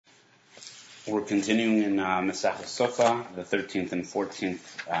We're continuing in Masechah Succah, the 13th and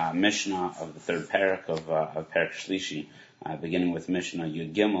 14th Mishnah of the third parak of Parak Shlishi, beginning with Mishnah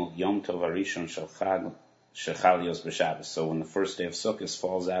Yud Gimel, Yom Tov Arishon Shechal Yos B'Shabbos. So when the first day of Sukkot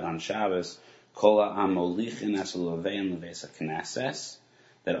falls out on Shabbos, Kol Ha'am Molichin Es Lulavein Leveis HaKnesses,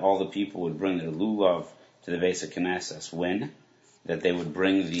 that all the people would bring their lulav to the Beis HaKnesses. When? That they would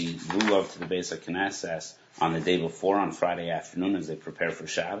bring the lulav to the Beis HaKnesses on the day before, on Friday afternoon, as they prepare for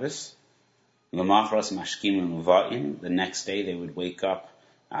Shabbos. L'machras mashkim l'va'in. The next day they would wake up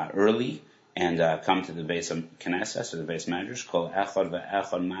early and come to the Beis Knesses, or the Beis Medrash. Kol echad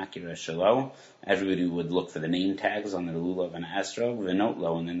ve'echad makir shelo. Everybody would look for the name tags on their lulav and esrog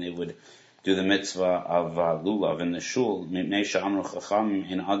v'notlo, and then they would do the mitzvah of lulav in the shul. Mipnei she'amru chacham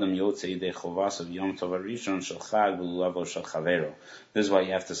in adam yotzei yidei chovas of yom tov harishon shel chag v'lulavo shel chavero. This is why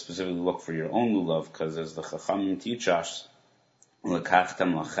you have to specifically look for your own lulav, because as the chachamim teach us,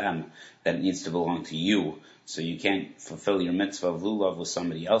 that it needs to belong to you. So you can't fulfill your mitzvah of lulav with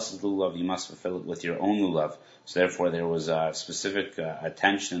somebody else's lulav. You must fulfill it with your own lulav. So therefore there was a specific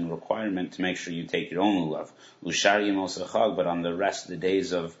attention and requirement to make sure you take your own lulav. But on the rest of the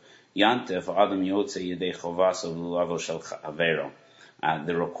days of Yantif, Adam Yotze Yedei Chovas of Lulavo Shel Chavero.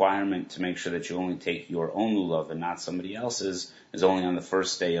 The requirement to make sure that you only take your own lulav and not somebody else's is only on the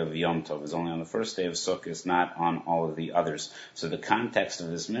first day of Yom Tov, is only on the first day of Sukkot, it's not on all of the others. So the context of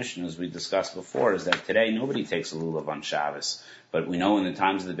this mission, as we discussed before, is that today nobody takes a lulav on Shabbos. But we know in the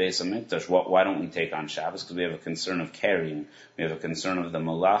times of the Beis HaMikdash, why don't we take on Shabbos? Because we have a concern of carrying. We have a concern of the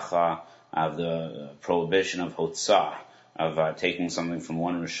malacha, of the prohibition of hotzah, of taking something from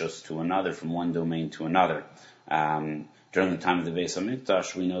one rishus to another, from one domain to another. During the time of the Beis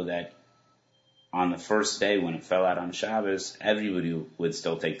HaMikdash, we know that on the first day, when it fell out on Shabbos, everybody would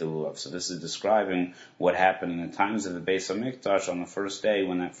still take the lulav. So this is describing what happened in the times of the Beis HaMikdash on the first day,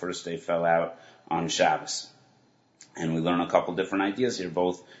 when that first day fell out on Shabbos. And we learn a couple different ideas here,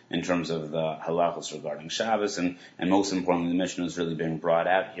 both in terms of the halachos regarding Shabbos, and most importantly, the Mishnah is really being brought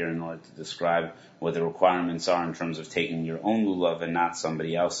out here in order to describe what the requirements are in terms of taking your own lulav and not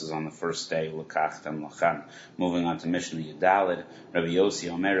somebody else's on the first day. L'kachtem lachem. Moving on to Mishnah Yudalid, Rabbi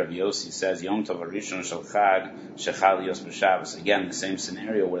Yossi says, Yom Tov Arishon Shel Chag Shechal Yos B'Shabbos. Again, the same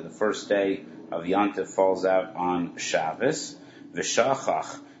scenario where the first day of Yantif falls out on Shabbos.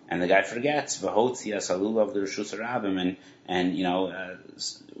 V'shachach. And the guy forgets, v'hotzias halulav l'reshus harabim, and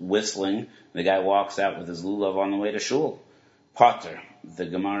whistling, the guy walks out with his lulav on the way to shul. Potter. The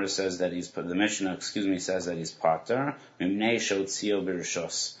Gemara says that the Mishnah, says that he's potter. Mimnei shotzio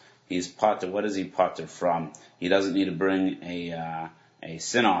b'reshus. He's potter. What is he potter from? He doesn't need to bring a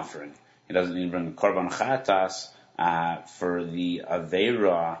sin offering. He doesn't need to bring a korban chatas, for the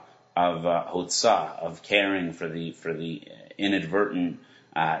aveira of hotzah, of caring for the inadvertent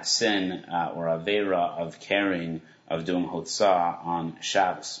sin or avera of carrying, of doing hotzah on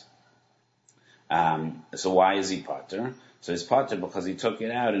Shabbos. So why is he pater? So he's pater because he took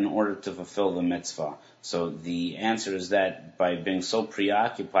it out in order to fulfill the mitzvah. So the answer is that by being so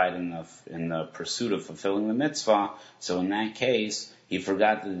preoccupied in the pursuit of fulfilling the mitzvah, so in that case he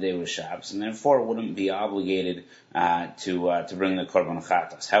forgot that the day was Shabbos, and therefore wouldn't be obligated to bring the korban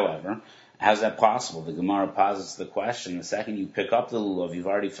chatas. However, how's that possible? The Gemara posits the question, the second you pick up the lulav, you've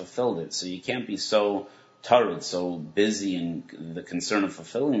already fulfilled it. So you can't be so torrid, so busy in the concern of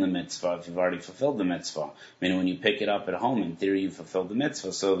fulfilling the mitzvah if you've already fulfilled the mitzvah. I mean, when you pick it up at home, in theory you fulfilled the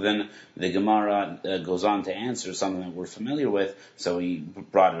mitzvah. So then the Gemara goes on to answer something that we're familiar with. So he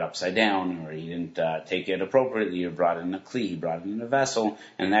brought it upside down, or he didn't take it appropriately, or brought it in a kli, he brought it in a vessel.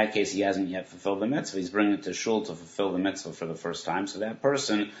 And in that case, he hasn't yet fulfilled the mitzvah. He's bringing it to shul to fulfill the mitzvah for the first time. So that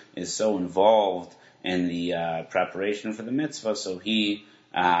person is so involved in the preparation for the mitzvah, so he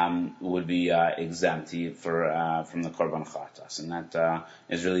would be exempt from the korban chatas, and that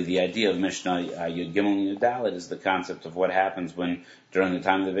is really the idea of Mishnah Yud Gimel Yudalid, is the concept of what happens when during the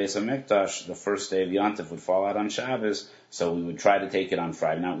time of the Beis HaMikdash the first day of Yantif would fall out on Shabbos. So we would try to take it on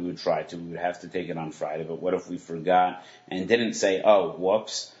Friday. We would have to take it on Friday. But what if we forgot and didn't say, oh,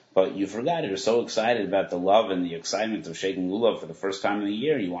 whoops? But you forgot it. You're so excited about the love and the excitement of shaking lulav for the first time in the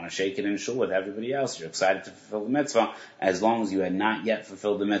year. You want to shake it in shul with everybody else. You're excited to fulfill the mitzvah, as long as you had not yet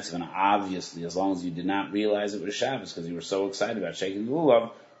fulfilled the mitzvah. And obviously, as long as you did not realize it was Shabbos because you were so excited about shaking the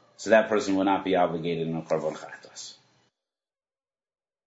lulav, so that person would not be obligated in a korban chatas.